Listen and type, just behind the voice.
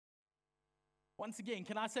Once again,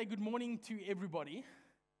 can I say good morning to everybody?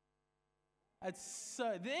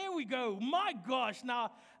 There we go. My gosh. Now,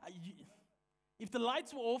 if the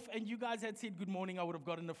lights were off and you guys had said good morning, I would have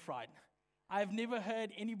gotten a fright. I've never heard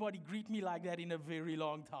anybody greet me like that in a very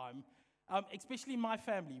long time. Especially in my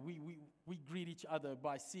family, we greet each other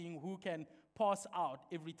by seeing who can pass out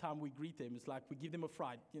every time we greet them. It's like we give them a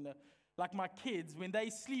fright, Like my kids, when they're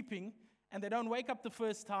sleeping and they don't wake up the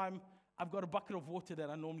first time, I've got a bucket of water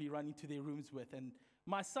that I normally run into their rooms with. And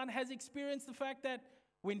my son has experienced the fact that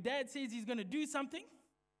when dad says he's going to do something,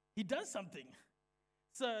 he does something.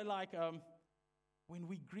 So when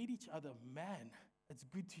we greet each other, man, it's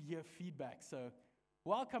good to hear feedback. So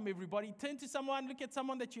welcome, everybody. Turn to someone, look at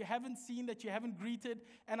someone that you haven't seen, that you haven't greeted.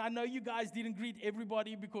 And I know you guys didn't greet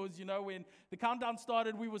everybody because, when the countdown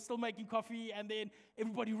started, we were still making coffee. And then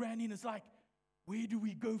everybody ran in. It's like, where do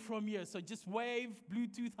we go from here? So just wave,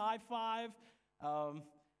 Bluetooth, high five.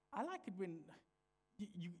 I like it when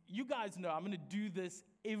you guys know I'm going to do this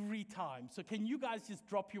every time. So can you guys just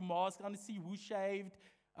drop your mask? I want to see who shaved,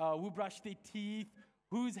 who brushed their teeth,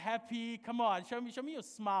 who's happy. Come on, show me your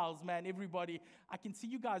smiles, man, everybody. I can see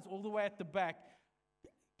you guys all the way at the back.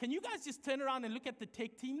 Can you guys just turn around and look at the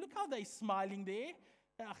tech team? Look how they're smiling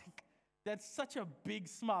there. That's such a big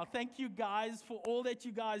smile. Thank you guys for all that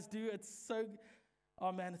you guys do. It's so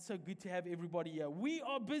good to have everybody here. We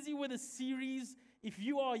are busy with a series. If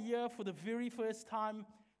you are here for the very first time,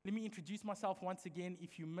 let me introduce myself once again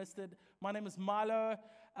if you missed it. My name is Milo.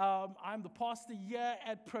 I'm the pastor here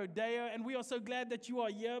at Prodeo, and we are so glad that you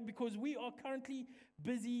are here because we are currently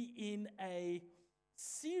busy in a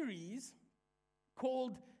series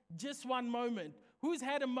called Just One Moment. Who's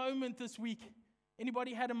had a moment this week?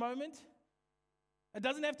 Anybody had a moment? It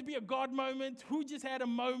doesn't have to be a God moment. Who just had a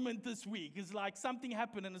moment this week? It's like something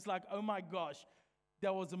happened and it's like, oh my gosh,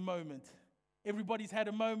 that was a moment. Everybody's had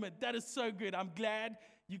a moment. That is so good. I'm glad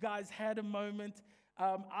you guys had a moment.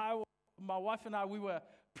 My wife and I, we were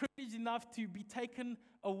privileged enough to be taken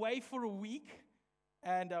away for a week.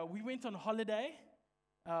 And we went on holiday.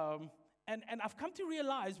 And I've come to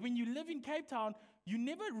realize when you live in Cape Town, you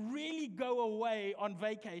never really go away on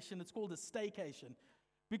vacation. It's called a staycation.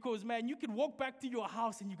 Because, man, you could walk back to your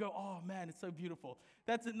house and you go, oh, man, it's so beautiful.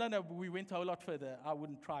 No, we went a whole lot further. I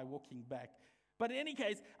wouldn't try walking back. But in any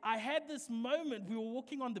case, I had this moment. We were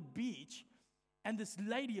walking on the beach, and this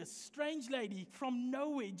lady, a strange lady from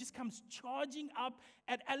nowhere, just comes charging up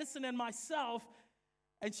at Allison and myself,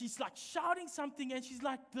 and she's like shouting something, and she's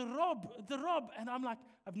like, the rob. And I'm like,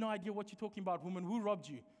 I have no idea what you're talking about, woman. Who robbed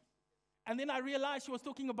you? And then I realized she was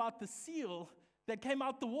talking about the seal that came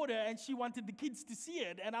out the water, and she wanted the kids to see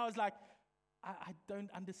it. And I was like, I don't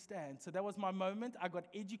understand. So that was my moment. I got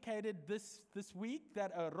educated this week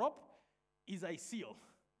that a rob is a seal.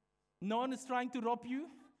 No one is trying to rob you.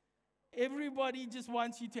 Everybody just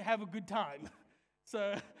wants you to have a good time.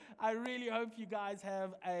 So I really hope you guys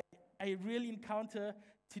have a real encounter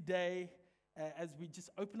today as we just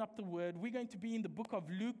open up the Word. We're going to be in the book of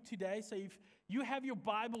Luke today. So if you have your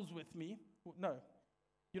Bibles with me, no.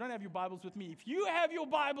 You don't have your Bibles with me. If you have your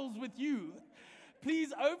Bibles with you,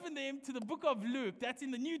 please open them to the book of Luke. That's in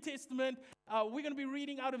the New Testament. We're going to be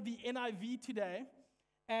reading out of the NIV today.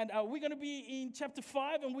 And we're going to be in chapter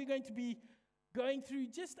 5, and we're going to be going through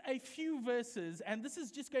just a few verses. And this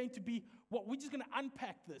is just going to be we're just going to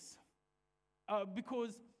unpack this.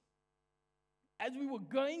 Because as we were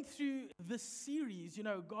going through this series,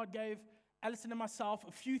 God gave Alison and myself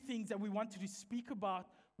a few things that we wanted to speak about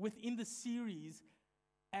within the series.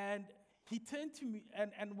 And he turned to me,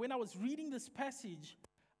 and when I was reading this passage,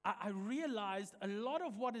 I realized a lot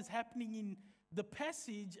of what is happening in the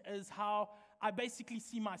passage is how I basically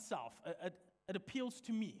see myself. It appeals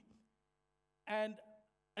to me. And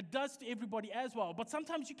it does to everybody as well. But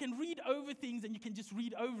sometimes you can read over things and you can just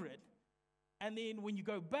read over it. And then when you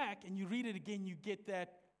go back and you read it again, you get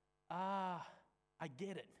that, I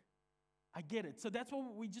get it. I get it. So that's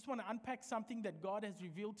what we just want to unpack, something that God has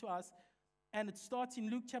revealed to us. And it starts in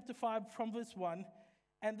Luke chapter 5 from verse 1.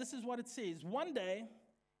 And this is what it says. One day,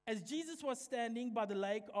 as Jesus was standing by the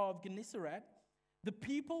lake of Gennesaret, the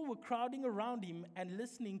people were crowding around him and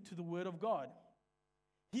listening to the word of God.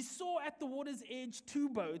 He saw at the water's edge 2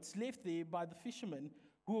 boats left there by the fishermen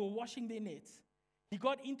who were washing their nets. He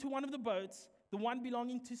got into one of the boats, the one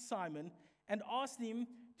belonging to Simon, and asked him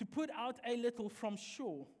to put out a little from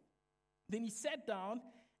shore. Then he sat down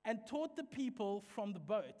and taught the people from the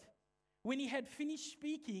boat. When he had finished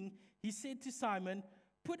speaking, he said to Simon,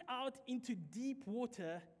 "Put out into deep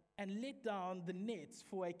water and let down the nets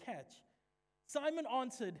for a catch." Simon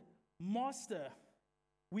answered, "Master,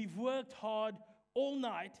 we've worked hard all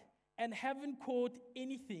night and haven't caught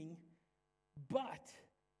anything, But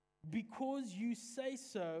because you say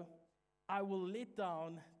so, I will let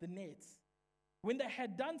down the nets." When they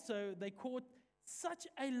had done so, they caught such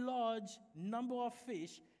a large number of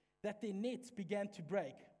fish that their nets began to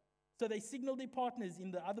break. So they signaled their partners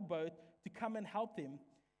in the other boat to come and help them.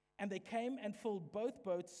 And they came and filled both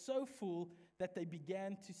boats so full that they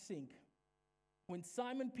began to sink. When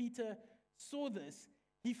Simon Peter saw this,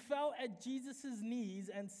 he fell at Jesus' knees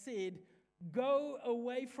and said, "Go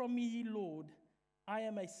away from me, Lord. I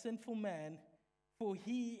am a sinful man." For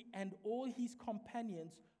he and all his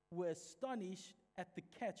companions were astonished at the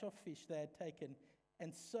catch of fish they had taken.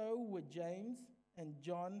 And so were James and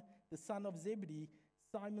John, the son of Zebedee,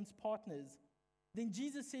 Simon's partners. Then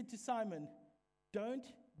Jesus said to Simon,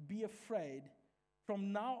 "Don't be afraid.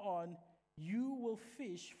 From now on, you will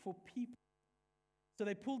fish for people." So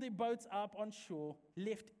they pulled their boats up on shore,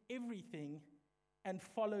 left everything, and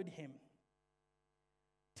followed him.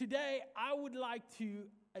 Today, I would like to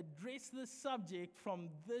address this subject from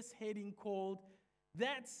this heading called,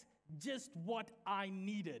 "That's Just What I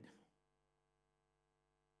Needed."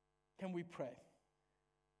 Can we pray?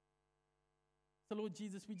 So Lord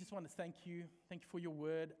Jesus, we just want to thank you. Thank you for your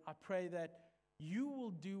word. I pray that you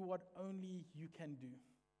will do what only you can do.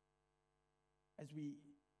 As we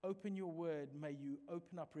open your word, may you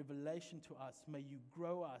open up revelation to us. May you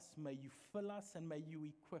grow us. May you fill us, and may you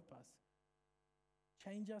equip us.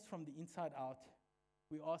 Change us from the inside out.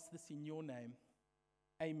 We ask this in your name.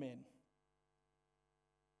 Amen.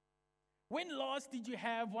 When last did you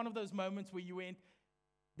have one of those moments where you went,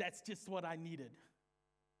 "That's just what I needed"?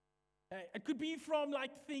 It could be from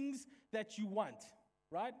like things that you want,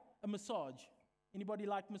 right? A massage. Anybody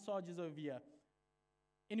like massages over here?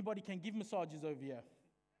 Anybody can give massages over here?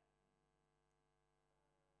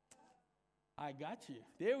 I got you.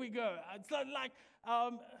 There we go. It's not like,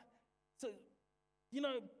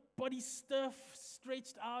 body stiff,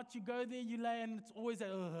 stretched out. You go there, you lay, and it's always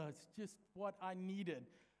it's just what I needed.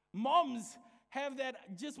 Moms have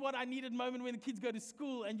that just what I needed moment when the kids go to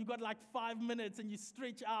school and you got like 5 minutes and you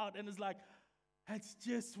stretch out and it's like, that's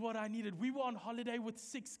just what I needed. We were on holiday with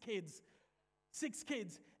 6 kids.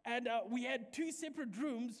 And we had 2 separate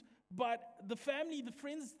rooms, but the family, the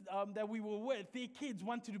friends that we were with, their kids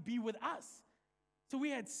wanted to be with us. So we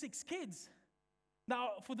had 6 kids.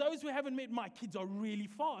 Now, for those who haven't met, my kids are really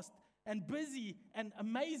fast and busy and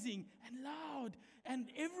amazing and loud and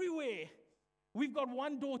everywhere. We've got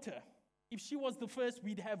one daughter. If she was the first,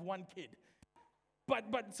 we'd have 1 kid.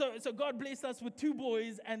 But so God blessed us with 2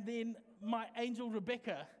 boys and then my angel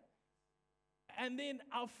Rebecca. And then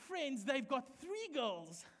our friends, they've got 3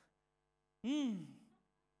 girls.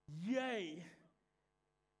 Yay.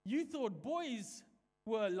 You thought boys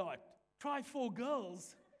were a lot. Try 4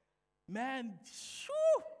 girls. Man,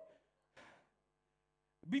 shoo.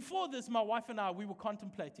 Before this, my wife and I, we were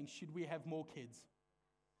contemplating, should we have more kids?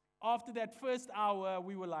 After that first hour,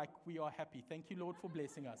 we were like, we are happy. Thank you, Lord, for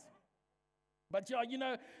blessing us. But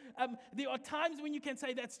there are times when you can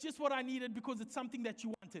say, that's just what I needed because it's something that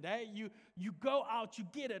you wanted. You go out, you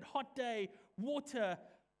get it. Hot day, water,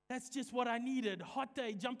 that's just what I needed. Hot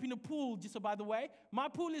day, jump in a pool. Just so by the way, my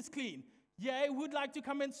pool is clean. Yay, who'd like to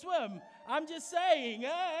come and swim? I'm just saying,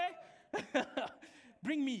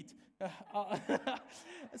 bring meat.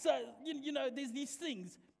 So, there's these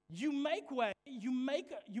things. You make way,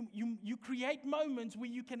 you create moments where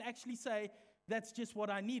you can actually say, that's just what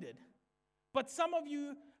I needed. But some of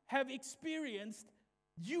you have experienced,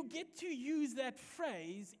 you get to use that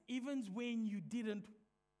phrase even when you didn't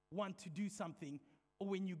want to do something or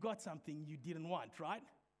when you got something you didn't want, right?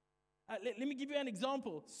 Let me give you an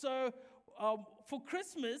example. So for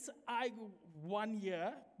Christmas, one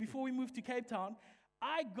year, before we moved to Cape Town,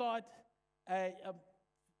 I got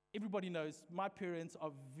everybody knows my parents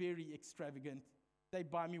are very extravagant. They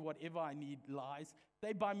buy me whatever I need, lies.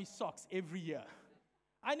 They buy me socks every year.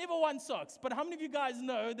 I never want socks, but how many of you guys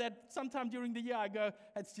know that sometime during the year I go,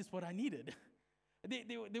 that's just what I needed?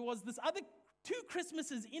 There was this other 2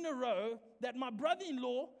 Christmases in a row that my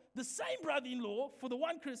brother-in-law, the same brother-in-law, for the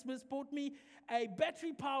one Christmas, bought me a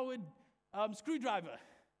battery-powered screwdriver.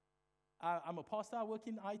 I'm a pastor, I work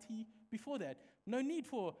in IT. Before that, no need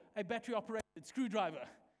for a battery-operated screwdriver.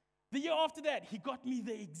 The year after that, he got me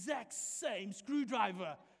the exact same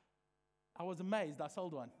screwdriver. I was amazed. I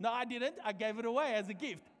sold one. No, I didn't. I gave it away as a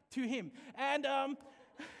gift to him. And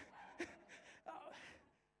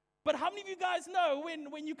but how many of you guys know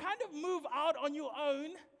when you kind of move out on your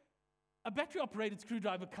own, a battery-operated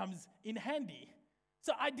screwdriver comes in handy?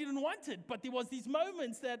 So I didn't want it, but there was these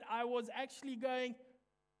moments that I was actually going,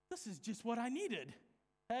 this is just what I needed.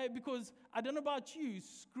 Hey, because I don't know about you,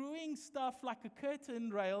 screwing stuff like a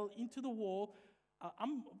curtain rail into the wall,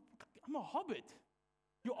 I'm a hobbit.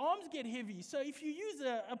 Your arms get heavy. So if you use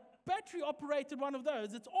a battery-operated one of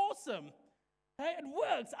those, it's awesome. Hey, it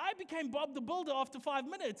works. I became Bob the Builder after 5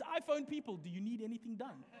 minutes. I phone people, do you need anything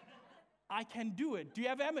done? I can do it. Do you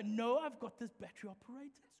have hammer? No, I've got this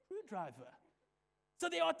battery-operated screwdriver. So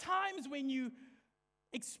there are times when you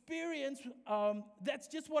experience, that's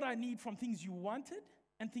just what I need from things you wanted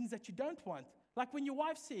and things that you don't want. Like when your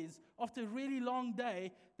wife says, after a really long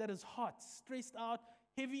day that is hot, stressed out,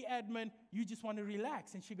 heavy admin, you just want to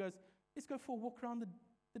relax. And she goes, let's go for a walk around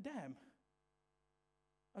the dam.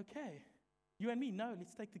 Okay. You and me, no,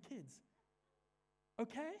 let's take the kids.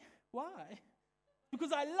 Okay? Why?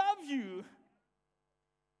 Because I love you.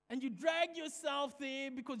 And you drag yourself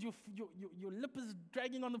there because your lip is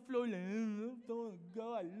dragging on the floor. Like, oh, don't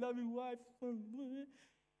go, I love you, wife.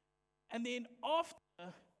 And then after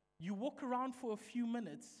you walk around for a few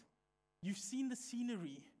minutes, you've seen the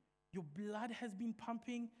scenery, your blood has been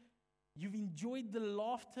pumping, you've enjoyed the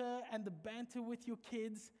laughter and the banter with your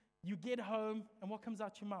kids, you get home, and what comes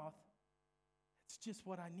out your mouth? It's just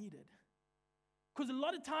what I needed. Because a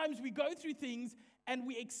lot of times we go through things and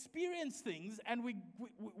we experience things and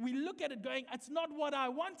we look at it going, it's not what I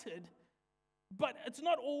wanted, but it's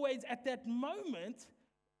not always at that moment.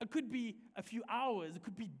 It could be a few hours, it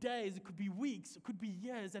could be days, it could be weeks, it could be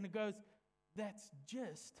years, and it goes, that's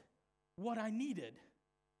just what I needed.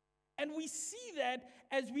 And we see that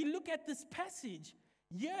as we look at this passage.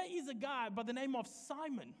 Here is a guy by the name of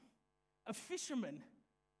Simon, a fisherman.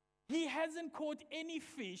 He hasn't caught any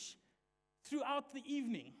fish throughout the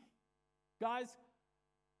evening. Guys,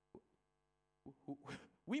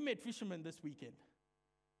 we met fishermen this weekend.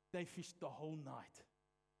 They fished the whole night.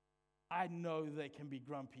 I know they can be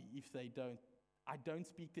grumpy if they don't. I don't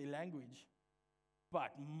speak their language.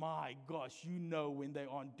 But my gosh, you know when they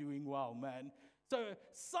aren't doing well, man. So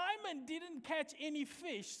Simon didn't catch any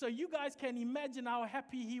fish, so you guys can imagine how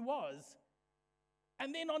happy he was.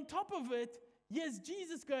 And then on top of it, here's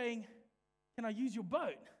Jesus going, can I use your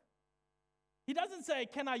boat? He doesn't say,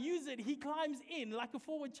 can I use it? He climbs in like a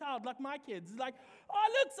forward child, like my kids. He's like, oh,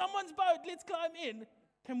 look, someone's boat. Let's climb in.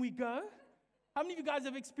 Can we go? How many of you guys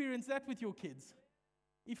have experienced that with your kids?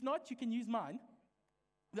 If not, you can use mine.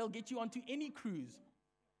 They'll get you onto any cruise.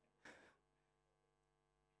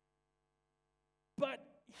 But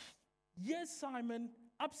yes, Simon,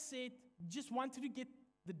 upset, just wanted to get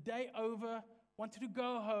the day over, wanted to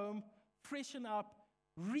go home, freshen up,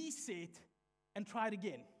 reset, and try it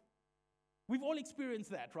again. We've all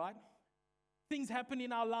experienced that, right? Things happen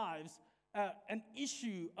in our lives, an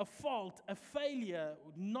issue, a fault, a failure,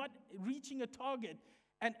 not reaching a target,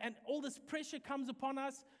 and all this pressure comes upon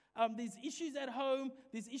us. There's issues at home,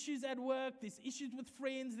 there's issues at work, there's issues with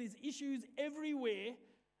friends, there's issues everywhere,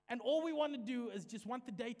 and all we want to do is just want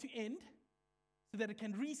the day to end so that it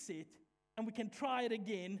can reset and we can try it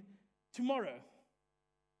again tomorrow.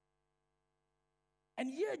 And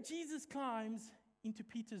here Jesus climbs into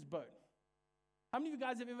Peter's boat. How many of you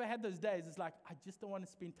guys have ever had those days? It's like, I just don't want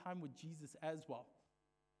to spend time with Jesus as well.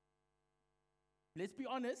 Let's be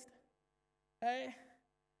honest. Hey,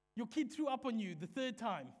 your kid threw up on you the third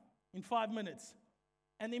time in 5 minutes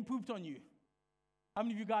and then pooped on you. How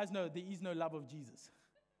many of you guys know there is no love of Jesus?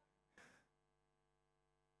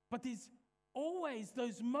 But there's always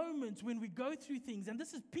those moments when we go through things, and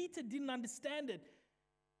this is Peter didn't understand it.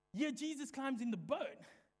 Here Jesus climbs in the boat,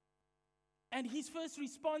 and his first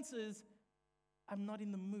response is, I'm not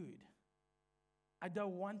in the mood. I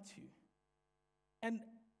don't want to. And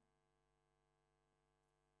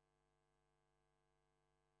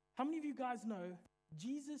how many of you guys know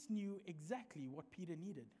Jesus knew exactly what Peter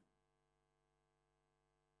needed?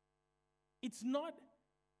 It's not,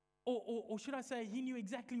 or should I say, he knew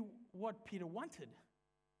exactly what Peter wanted,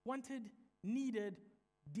 needed,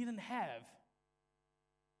 didn't have.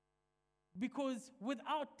 Because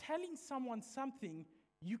without telling someone something,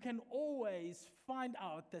 you can always find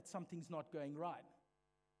out that something's not going right.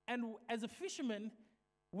 And as a fisherman,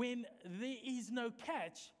 when there is no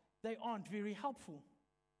catch, they aren't very helpful.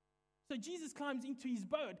 So Jesus climbs into his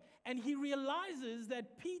boat and he realizes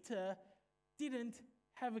that Peter didn't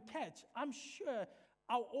have a catch. I'm sure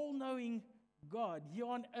our all-knowing God here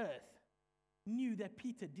on earth knew that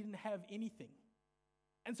Peter didn't have anything.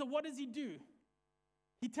 And so what does he do?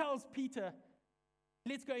 He tells Peter,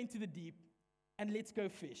 let's go into the deep and let's go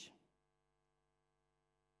fish.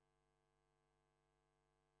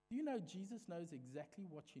 Do you know Jesus knows exactly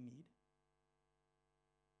what you need?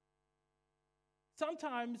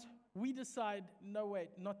 Sometimes we decide, no, wait,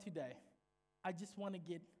 not today. I just want to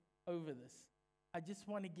get over this. I just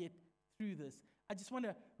want to get through this. I just want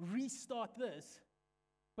to restart this.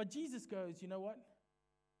 But Jesus goes, you know what?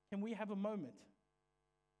 Can we have a moment?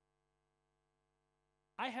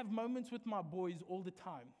 I have moments with my boys all the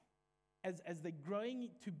time as they're growing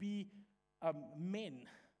to be men.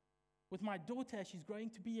 With my daughter, as she's growing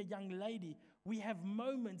to be a young lady, we have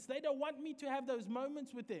moments. They don't want me to have those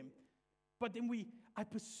moments with them. But then I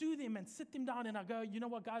pursue them and sit them down and I go, you know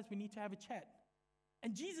what, guys, we need to have a chat.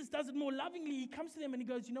 And Jesus does it more lovingly. He comes to them and he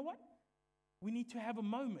goes, you know what? We need to have a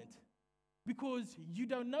moment. Because you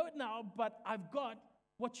don't know it now, but I've got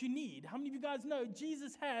what you need. How many of you guys know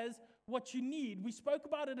Jesus has what you need? We spoke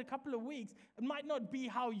about it a couple of weeks. It might not be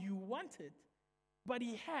how you want it, but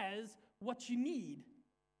he has what you need.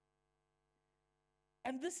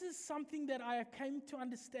 And this is something that I came to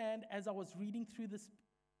understand as I was reading through this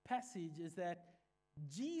passage, is that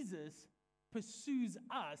Jesus pursues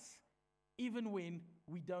us even when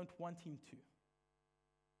we don't want him to.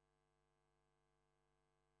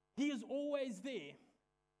 He is always there.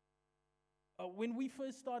 When we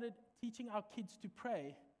first started teaching our kids to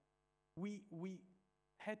pray, we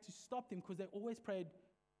had to stop them because they always prayed,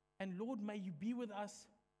 and Lord, may you be with us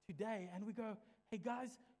today. And we go, hey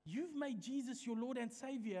guys, you've made Jesus your Lord and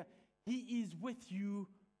Savior. He is with you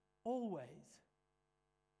always.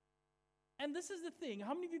 And this is the thing.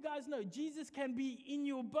 How many of you guys know Jesus can be in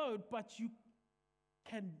your boat, but you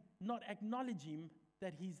can not acknowledge him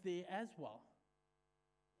that he's there as well?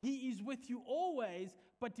 He is with you always,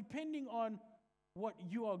 but depending on what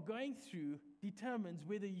you are going through determines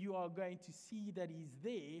whether you are going to see that he's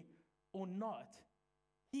there or not.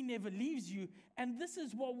 He never leaves you. And this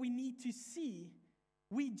is what we need to see.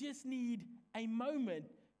 We just need a moment,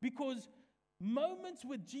 because moments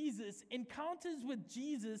with Jesus, encounters with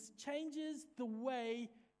Jesus, changes the way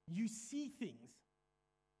you see things.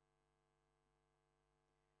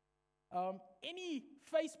 Any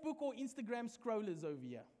Facebook or Instagram scrollers over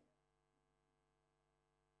here?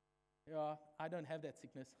 Yeah, I don't have that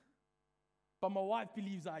sickness. But my wife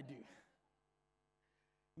believes I do.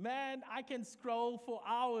 Man, I can scroll for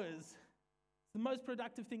hours. It's the most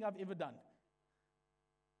productive thing I've ever done.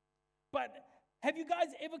 But have you guys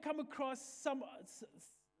ever come across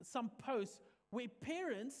some posts where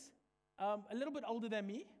parents, a little bit older than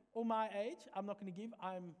me, or my age, I'm not going to give,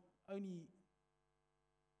 I'm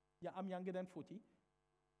younger than 40.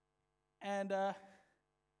 And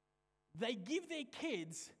they give their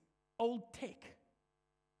kids old tech.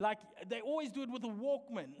 Like, they always do it with a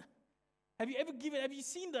Walkman. Have you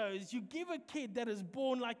seen those? You give a kid that is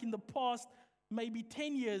born like in the past, maybe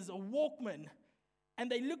 10 years, a Walkman, and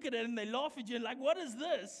they look at it and they laugh at you like, what is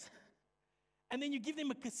this? And then you give them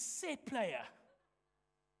a cassette player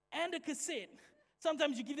and a cassette.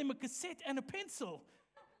 Sometimes you give them a cassette and a pencil.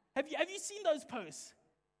 Have you seen those posts?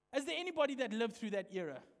 Is there anybody that lived through that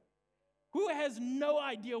era? Who has no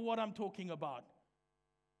idea what I'm talking about?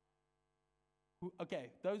 Okay,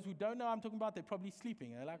 those who don't know what I'm talking about, they're probably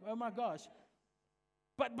sleeping. They're like, oh my gosh.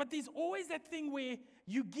 But there's always that thing where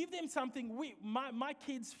you give them something. My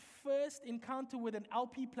kids' first encounter with an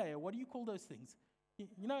LP player, what do you call those things? You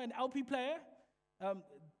know, an LP player?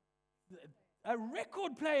 A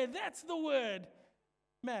record player, that's the word.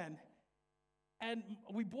 Man. And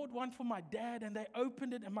we bought one for my dad, and they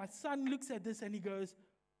opened it, and my son looks at this, and he goes,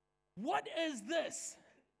 what is this?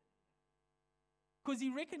 Because he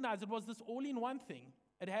recognized it was this all-in-one thing.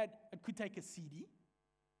 It could take a CD.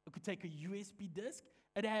 It could take a USB disc.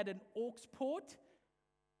 It had an aux port.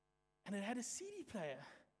 And it had a CD player.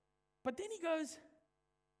 But then he goes,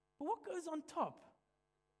 but what goes on top?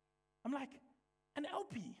 I'm like, an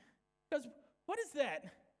LP. He goes, what is that?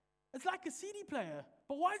 It's like a CD player.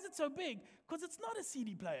 But why is it so big? Because it's not a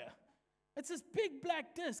CD player. It's this big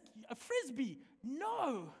black disc, a Frisbee.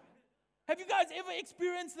 No. Have you guys ever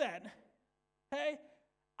experienced that? Hey,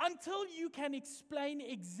 until you can explain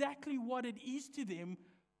exactly what it is to them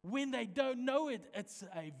when they don't know it, it's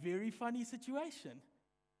a very funny situation.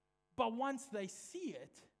 But once they see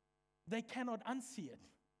it, they cannot unsee it.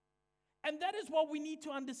 And that is what we need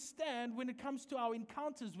to understand when it comes to our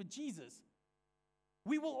encounters with Jesus.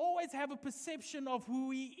 We will always have a perception of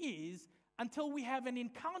who he is until we have an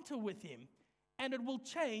encounter with him, and it will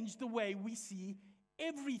change the way we see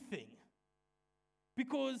everything.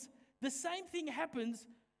 Because the same thing happens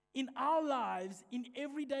in our lives in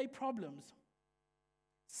everyday problems.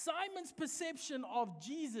 Simon's perception of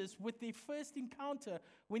Jesus with their first encounter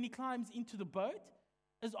when he climbs into the boat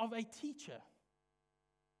is of a teacher.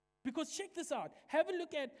 Because check this out. Have a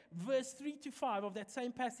look at verse 3 to 5 of that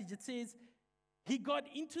same passage. It says, he got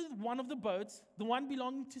into one of the boats, the one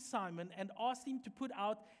belonging to Simon, and asked him to put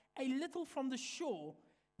out a little from the shore.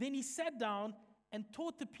 Then he sat down and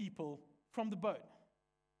taught the people from the boat.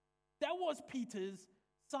 That was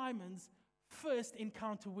Simon's first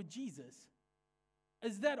encounter with Jesus,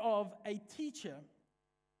 as that of a teacher.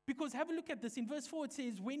 Because have a look at this. In verse 4 it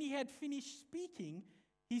says, when he had finished speaking,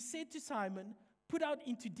 he said to Simon, put out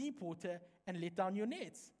into deep water and let down your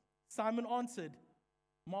nets. Simon answered,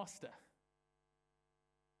 Master.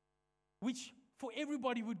 Which for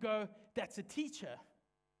everybody would go, that's a teacher.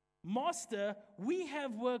 Master, we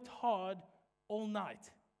have worked hard all night.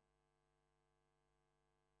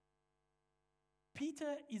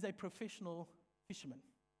 Peter is a professional fisherman.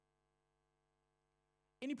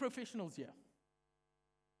 Any professionals here?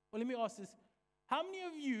 Well, let me ask this. How many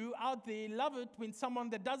of you out there love it when someone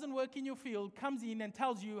that doesn't work in your field comes in and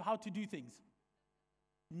tells you how to do things?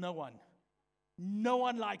 No one. No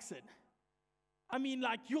one likes it. I mean,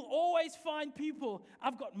 like, you'll always find people.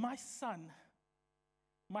 I've got my son,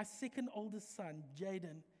 my second oldest son,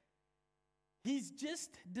 Jaden. He's just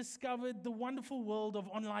discovered the wonderful world of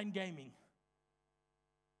online gaming.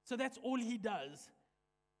 So that's all he does.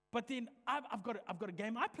 But then I've got a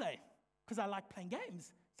game I play because I like playing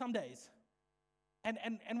games some days. And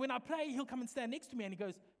when I play, he'll come and stand next to me and he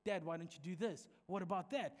goes, Dad, why don't you do this? What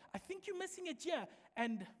about that? I think you're missing it here.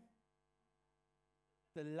 And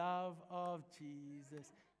the love of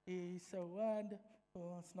Jesus is so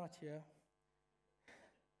wonderful. It's not here.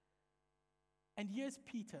 And here's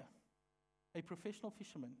Peter, a professional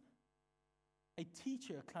fisherman. A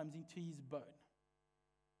teacher climbs into his boat.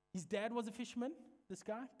 His dad was a fisherman, this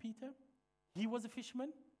guy, Peter. He was a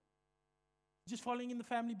fisherman, just following in the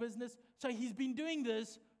family business. So he's been doing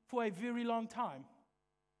this for a very long time.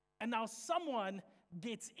 And now someone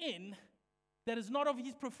gets in that is not of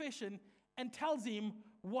his profession and tells him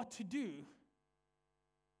what to do.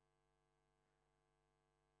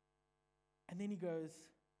 And then he goes,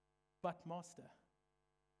 but Master.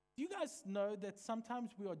 Do you guys know that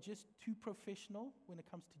sometimes we are just too professional when it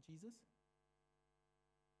comes to Jesus?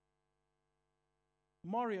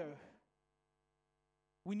 Mario,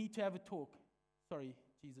 we need to have a talk. Sorry,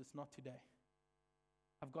 Jesus, not today.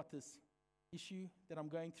 I've got this issue that I'm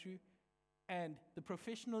going through, and the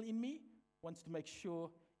professional in me wants to make sure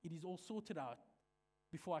it is all sorted out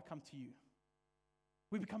before I come to you.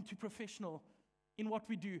 We become too professional in what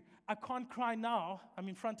we do. I can't cry now, I'm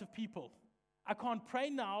in front of people. I can't pray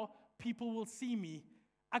now, people will see me.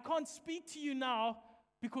 I can't speak to you now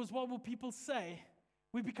because what will people say?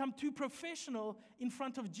 We become too professional in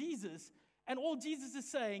front of Jesus, and all Jesus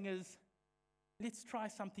is saying is, let's try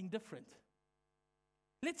something different.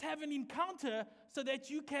 Let's have an encounter so that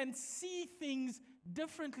you can see things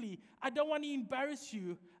differently. I don't want to embarrass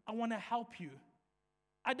you. I want to help you.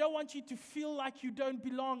 I don't want you to feel like you don't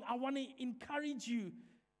belong. I want to encourage you.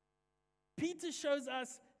 Peter shows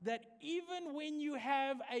us that even when you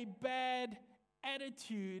have a bad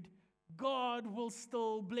attitude, God will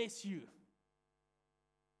still bless you.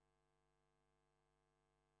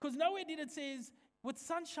 Because nowhere did it says, with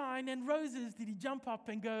sunshine and roses, did he jump up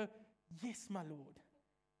and go, yes, my Lord.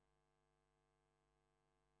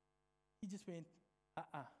 He just went,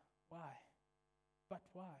 why? But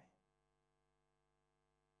why?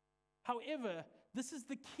 However, this is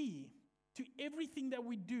the key to everything that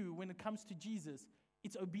we do when it comes to Jesus.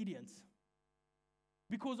 It's obedience.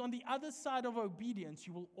 Because on the other side of obedience,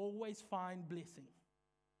 you will always find blessing.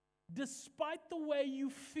 Despite the way you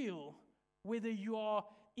feel, whether you are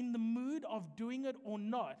in the mood of doing it or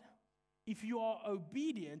not, if you are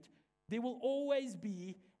obedient, there will always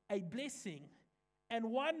be a blessing. And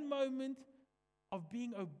one moment of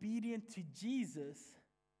being obedient to Jesus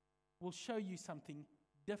will show you something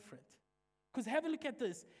different. Because have a look at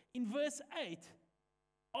this. In verse 8,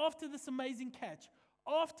 after this amazing catch,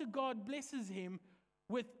 after God blesses him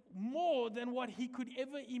with more than what he could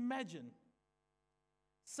ever imagine,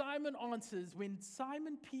 Simon answers, when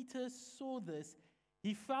Simon Peter saw this,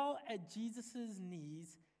 he fell at Jesus'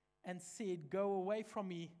 knees and said, go away from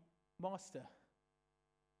me, Master,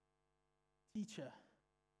 Teacher.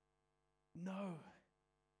 No,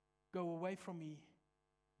 go away from me,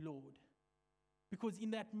 Lord. Because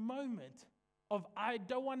in that moment of I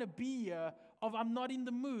don't want to be here, of I'm not in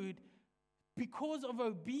the mood, because of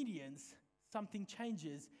obedience, something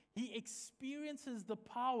changes. He experiences the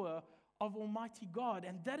power of Almighty God.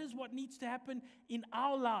 And that is what needs to happen in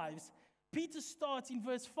our lives. Peter starts in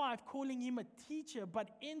verse 5 calling him a teacher,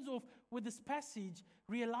 but ends off with this passage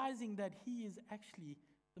realizing that he is actually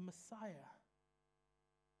the Messiah.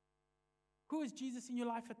 Who is Jesus in your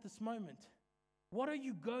life at this moment? What are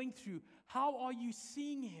you going through? How are you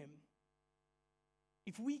seeing him?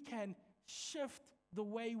 If we can shift the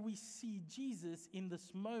way we see Jesus in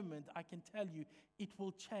this moment, I can tell you, it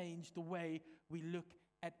will change the way we look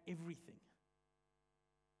at everything.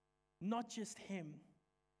 Not just him.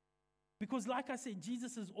 Because like I said,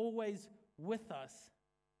 Jesus is always with us.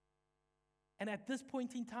 And at this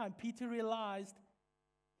point in time, Peter realized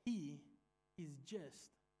he is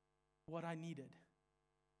just what I needed.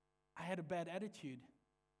 I had a bad attitude,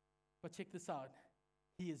 but check this out.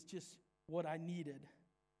 He is just what I needed.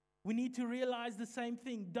 We need to realize the same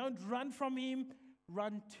thing. Don't run from him,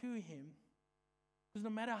 run to him. Because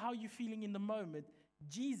no matter how you're feeling in the moment,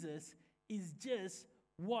 Jesus is just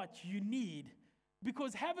what you need.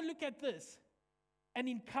 Because have a look at this. An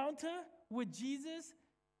encounter with Jesus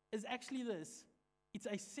is actually this. It's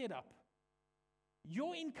a setup.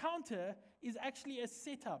 Your encounter is actually a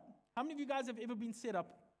setup. How many of you guys have ever been set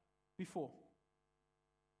up before?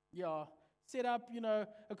 Yeah, set up,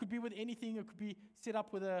 it could be with anything. It could be set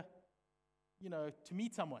up with to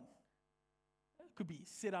meet someone. It could be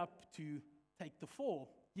set up to take the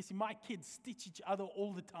fall. You see, my kids stitch each other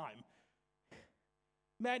all the time.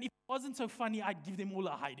 Man, if it wasn't so funny, I'd give them all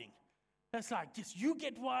a hiding. That's like, just you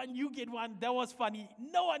get one. That was funny.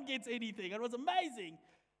 No one gets anything. It was amazing.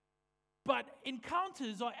 But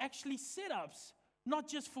encounters are actually setups, not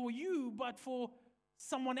just for you, but for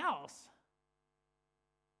someone else.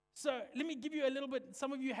 So let me give you a little bit.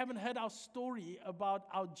 Some of you haven't heard our story about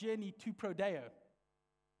our journey to Prodeo.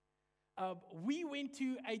 We went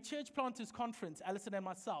to a church planters conference, Alison and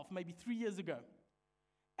myself, maybe 3 years ago.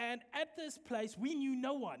 And at this place, we knew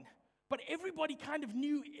no one, but everybody kind of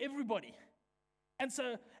knew everybody. And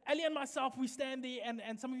so Ali and myself, we stand there,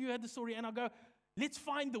 and some of you heard the story, and I'll go, let's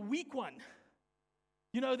find the weak one.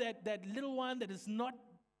 That little one that is not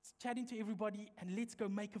chatting to everybody, and let's go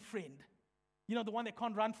make a friend. The one that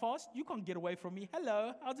can't run fast? You can't get away from me.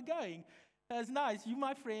 Hello, how's it going? That's nice. You're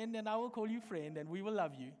my friend, and I will call you friend, and we will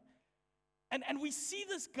love you. And we see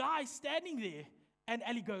this guy standing there, and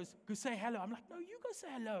Ali goes, go say hello. I'm like, no, you go say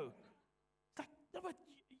hello. It's like, no, but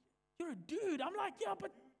you're a dude. I'm like, yeah,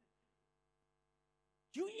 but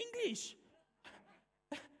you English.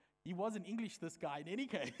 He wasn't English, this guy, in any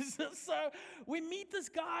case. So we meet this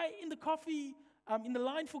guy in the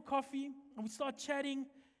line for coffee, and we start chatting.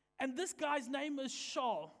 And this guy's name is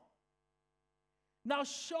Shaul. Now,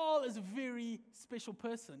 Shaul is a very special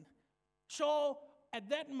person. Shaul, at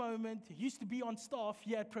that moment, used to be on staff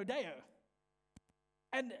here at Prodeo.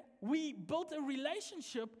 And we built a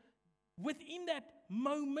relationship within that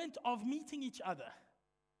moment of meeting each other.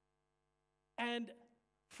 And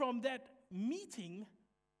from that meeting,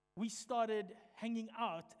 we started hanging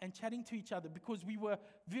out and chatting to each other because we were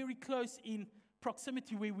very close in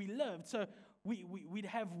proximity where we lived. So we'd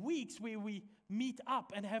have weeks where we meet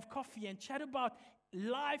up and have coffee and chat about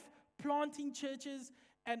life, planting churches.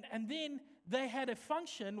 And then they had a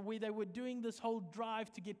function where they were doing this whole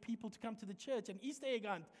drive to get people to come to the church, an Easter egg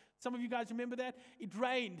hunt. Some of you guys remember that? It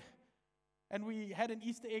rained, and we had an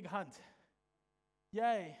Easter egg hunt.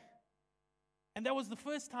 Yay. And that was the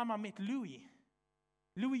first time I met Louis.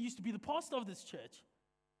 Louis used to be the pastor of this church.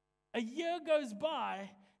 A year goes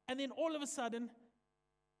by, and then all of a sudden,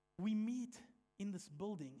 we meet in this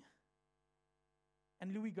building.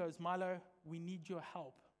 And Louis goes, Milo, we need your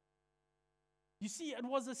help. You see, it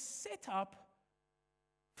was a setup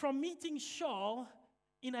from meeting Shaul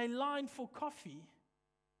in a line for coffee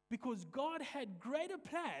because God had greater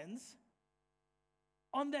plans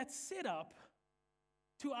on that setup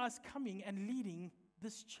to us coming and leading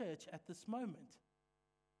this church at this moment.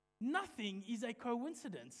 Nothing is a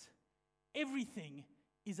coincidence. Everything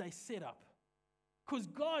is a setup because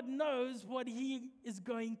God knows what He is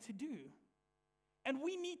going to do. And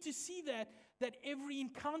we need to see that every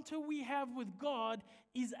encounter we have with God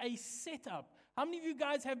is a setup. How many of you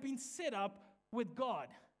guys have been set up with God?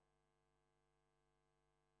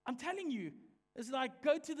 I'm telling you, it's like,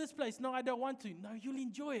 go to this place. No, I don't want to. No, you'll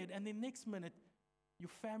enjoy it. And then next minute, your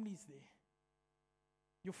family's there.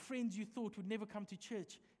 Your friends you thought would never come to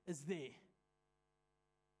church is there.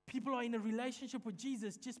 People are in a relationship with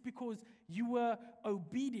Jesus just because you were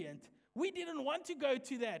obedient. We didn't want to go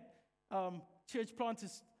to that church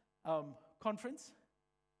planters conference,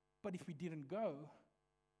 but if we didn't go,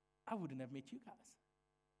 I wouldn't have met you guys.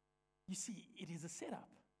 You see, it is a setup.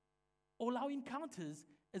 All our encounters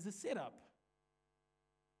is a setup.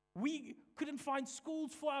 We couldn't find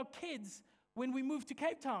schools for our kids when we moved to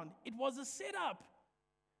Cape Town. It was a setup.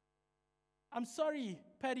 I'm sorry,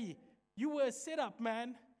 Patty, you were a setup,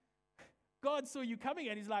 man. God saw you coming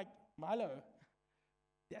and He's like, Milo,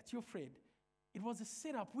 that's your friend. It was a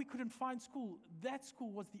setup. We couldn't find school. That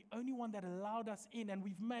school was the only one that allowed us in, and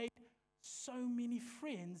we've made so many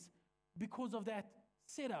friends because of that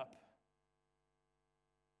setup.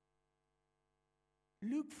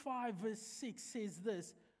 Luke 5 verse 6 says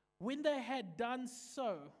this, when they had done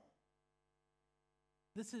so,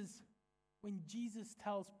 this is when Jesus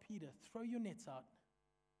tells Peter, throw your nets out.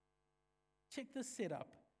 Check this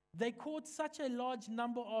setup. They caught such a large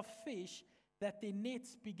number of fish that their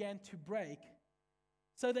nets began to break.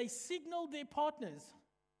 So they signaled their partners.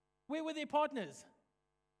 Where were their partners?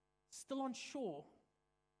 Still on shore.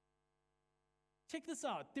 Check this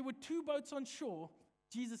out. There were 2 boats on shore.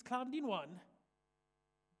 Jesus climbed in one,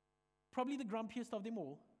 probably the grumpiest of them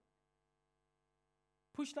all,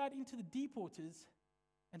 pushed out into the deep waters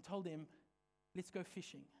and told them, let's go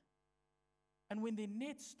fishing. And when their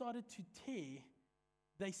nets started to tear,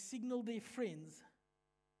 they signaled their friends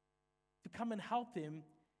to come and help them,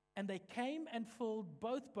 and they came and filled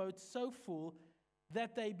both boats so full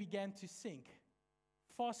that they began to sink.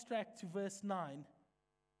 Fast track to verse 9.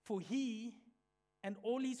 For he and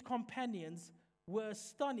all his companions were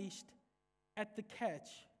astonished at the catch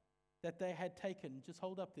that they had taken. Just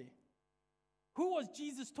hold up there. Who was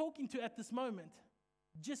Jesus talking to at this moment?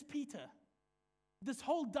 Just Peter. This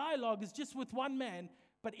whole dialogue is just with one man,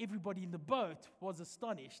 but everybody in the boat was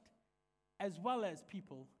astonished, as well as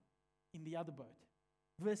people in the other boat.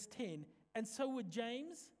 Verse 10, and so were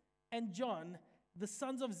James and John, the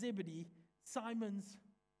sons of Zebedee, Simon's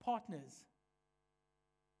partners.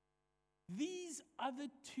 These other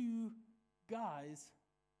 2 guys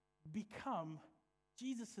become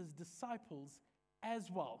Jesus' disciples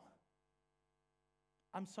as well.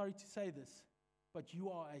 I'm sorry to say this, but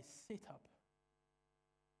you are a setup.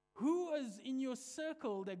 Who is in your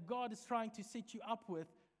circle that God is trying to set you up with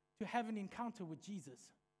to have an encounter with Jesus?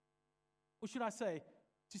 Or should I say,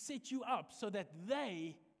 to set you up so that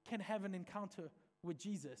they can have an encounter with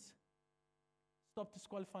Jesus? Stop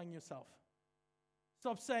disqualifying yourself.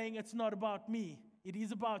 Stop saying it's not about me. It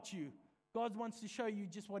is about you. God wants to show you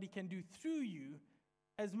just what he can do through you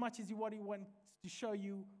as much as what he wants to show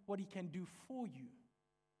you what he can do for you.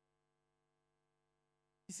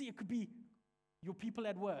 You see, it could be your people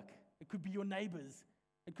at work. It could be your neighbors.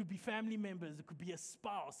 It could be family members. It could be a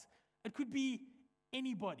spouse. It could be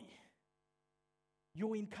anybody.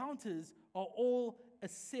 Your encounters are all a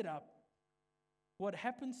setup. What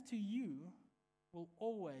happens to you will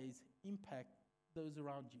always impact those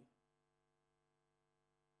around you.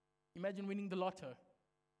 Imagine winning the lotto.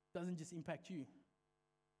 It doesn't just impact you.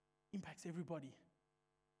 It impacts everybody.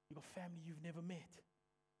 You've got family you've never met.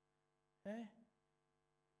 Eh?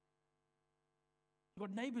 You've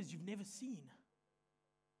got neighbors you've never seen.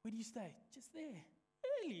 Where do you stay? Just there.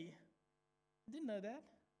 Really? I didn't know that.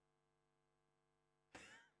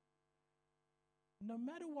 No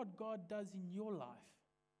matter what God does in your life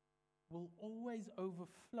will always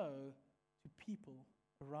overflow to people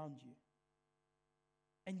around you.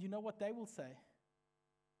 And you know what they will say?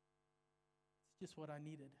 It's just what I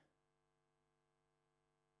needed.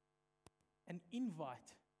 An invite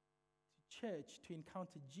to church to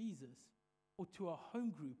encounter Jesus, or to a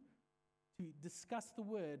home group to discuss the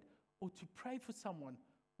word, or to pray for someone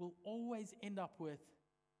will always end up with,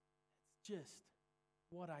 it's just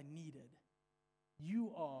what I needed.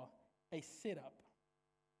 You are a setup.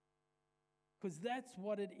 Because that's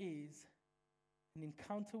what it is. An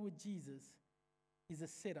encounter with Jesus is a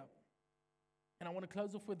setup. And I want to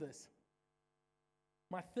close off with this.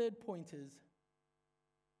 My third point is,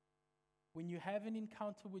 when you have an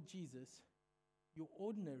encounter with Jesus, your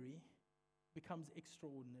ordinary becomes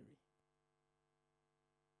extraordinary.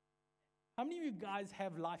 How many of you guys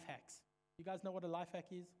have life hacks? You guys know what a life hack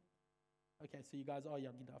is? Okay, so you guys are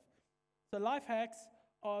young enough. So life hacks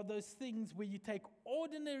are those things where you take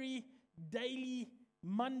ordinary, daily,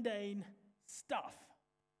 mundane stuff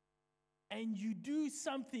and you do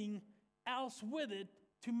something else with it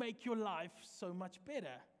to make your life so much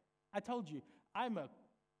better. I told you, I'm a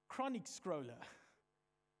chronic scroller.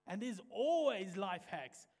 And there's always life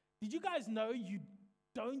hacks. Did you guys know you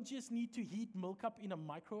don't just need to heat milk up in a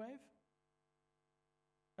microwave?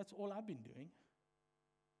 That's all I've been doing.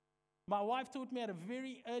 My wife taught me at a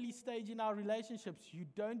very early stage in our relationships, you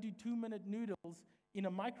don't do 2-minute noodles in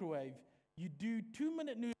a microwave. You do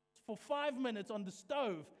 2-minute noodles for 5 minutes on the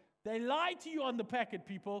stove. They lie to you on the packet,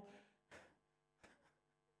 people.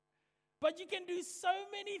 But you can do so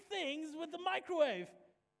many things with the microwave.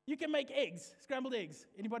 You can make eggs, scrambled eggs.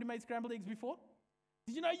 Anybody made scrambled eggs before?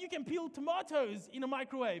 Did you know you can peel tomatoes in a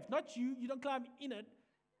microwave? Not you, you don't climb in it.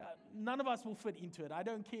 None of us will fit into it. I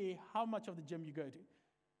don't care how much of the gym you go to.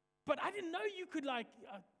 But I didn't know you could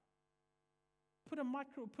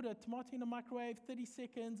put a tomato in a microwave, 30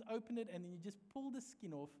 seconds, open it, and then you just pull the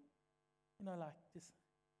skin off. Just,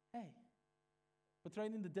 hey. but throw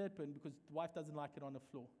it in the dirt bin because the wife doesn't like it on the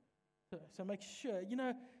floor. So make sure,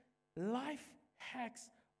 life hacks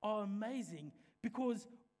are amazing because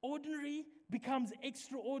ordinary becomes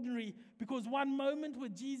extraordinary, because one moment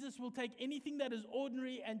with Jesus will take anything that is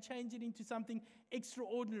ordinary and change it into something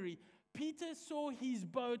extraordinary. Peter saw his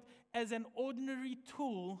boat as an ordinary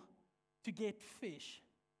tool to get fish.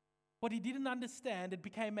 What he didn't understand, it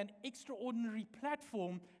became an extraordinary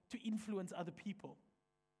platform to influence other people.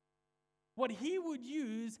 What he would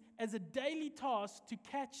use as a daily task to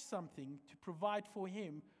catch something, to provide for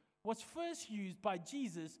him, was first used by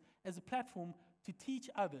Jesus as a platform to teach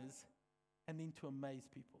others and then to amaze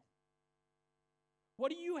people.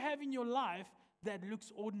 What do you have in your life that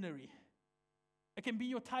looks ordinary? It can be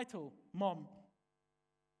your title, Mom.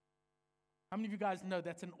 How many of you guys know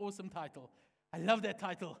that's an awesome title? I love that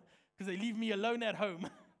title because they leave me alone at home.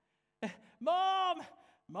 Mom,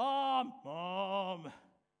 Mom, Mom.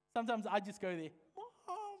 Sometimes I just go there,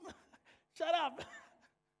 Mom, shut up.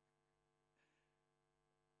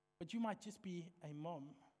 But you might just be a mom.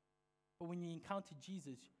 But when you encounter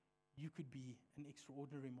Jesus, you could be an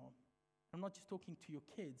extraordinary mom. I'm not just talking to your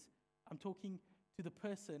kids. I'm talking to the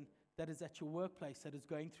person that is at your workplace that is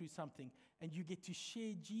going through something, and you get to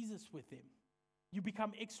share Jesus with them. You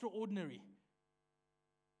become extraordinary.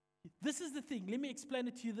 This is the thing. Let me explain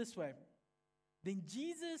it to you this way. Then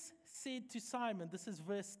Jesus said to Simon, this is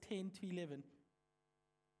verse 10 to 11,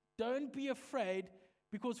 don't be afraid,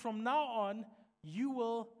 because from now on you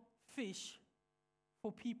will fish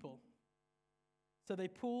for people. So they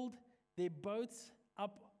pulled their boats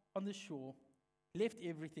up on the shore, left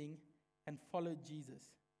everything, and followed Jesus.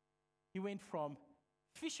 He went from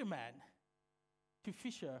fisherman to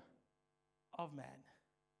fisher of man.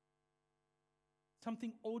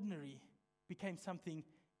 Something ordinary became something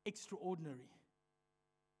extraordinary.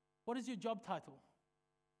 What is your job title?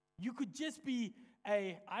 You could just be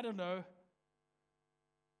you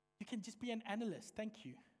can just be an analyst, thank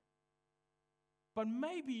you. But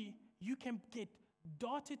maybe you can get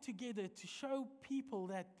dotted together to show people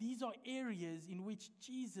that these are areas in which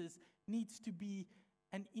Jesus needs to be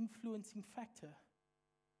an influencing factor.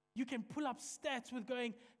 You can pull up stats with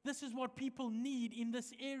going, this is what people need in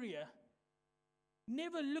this area.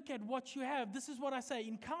 Never look at what you have. This is what I say,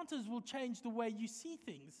 encounters will change the way you see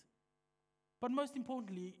things. But most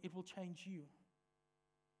importantly, it will change you.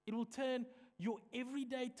 It will turn your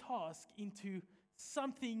everyday task into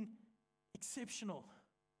something exceptional.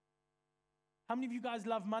 How many of you guys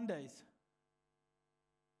love Mondays?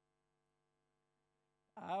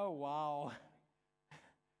 Oh, wow.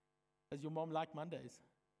 Does your mom like Mondays?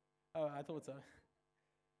 Oh, I thought so.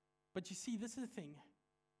 But you see, this is the thing.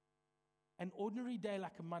 An ordinary day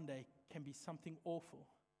like a Monday can be something awful.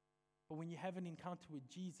 But when you have an encounter with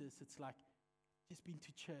Jesus, it's like, just been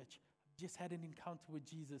to church, just had an encounter with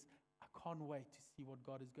Jesus. I can't wait to see what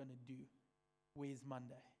God is going to do. Where's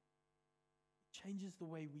Monday? It changes the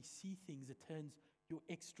way we see things. It turns your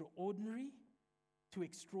extraordinary to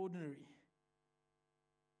extraordinary.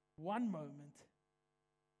 One moment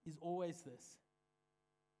is always this.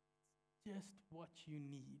 It's just what you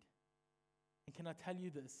need. And can I tell you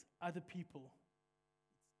this? Other people,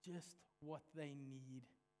 it's just what they need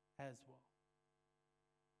as well.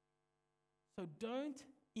 So don't,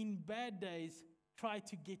 in bad days, try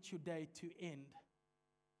to get your day to end.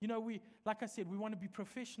 Like I said, we want to be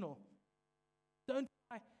professional. Don't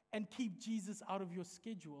try and keep Jesus out of your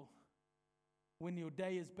schedule. When your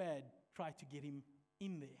day is bad, try to get him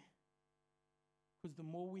in there. Because the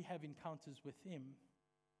more we have encounters with him,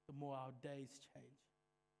 the more our days change.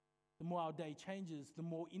 The more our day changes, the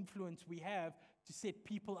more influence we have to set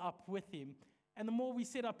people up with him. And the more we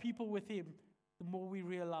set up people with him, the more we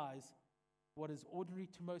realize what is ordinary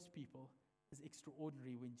to most people is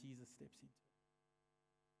extraordinary when Jesus steps into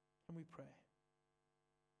it. Can we pray?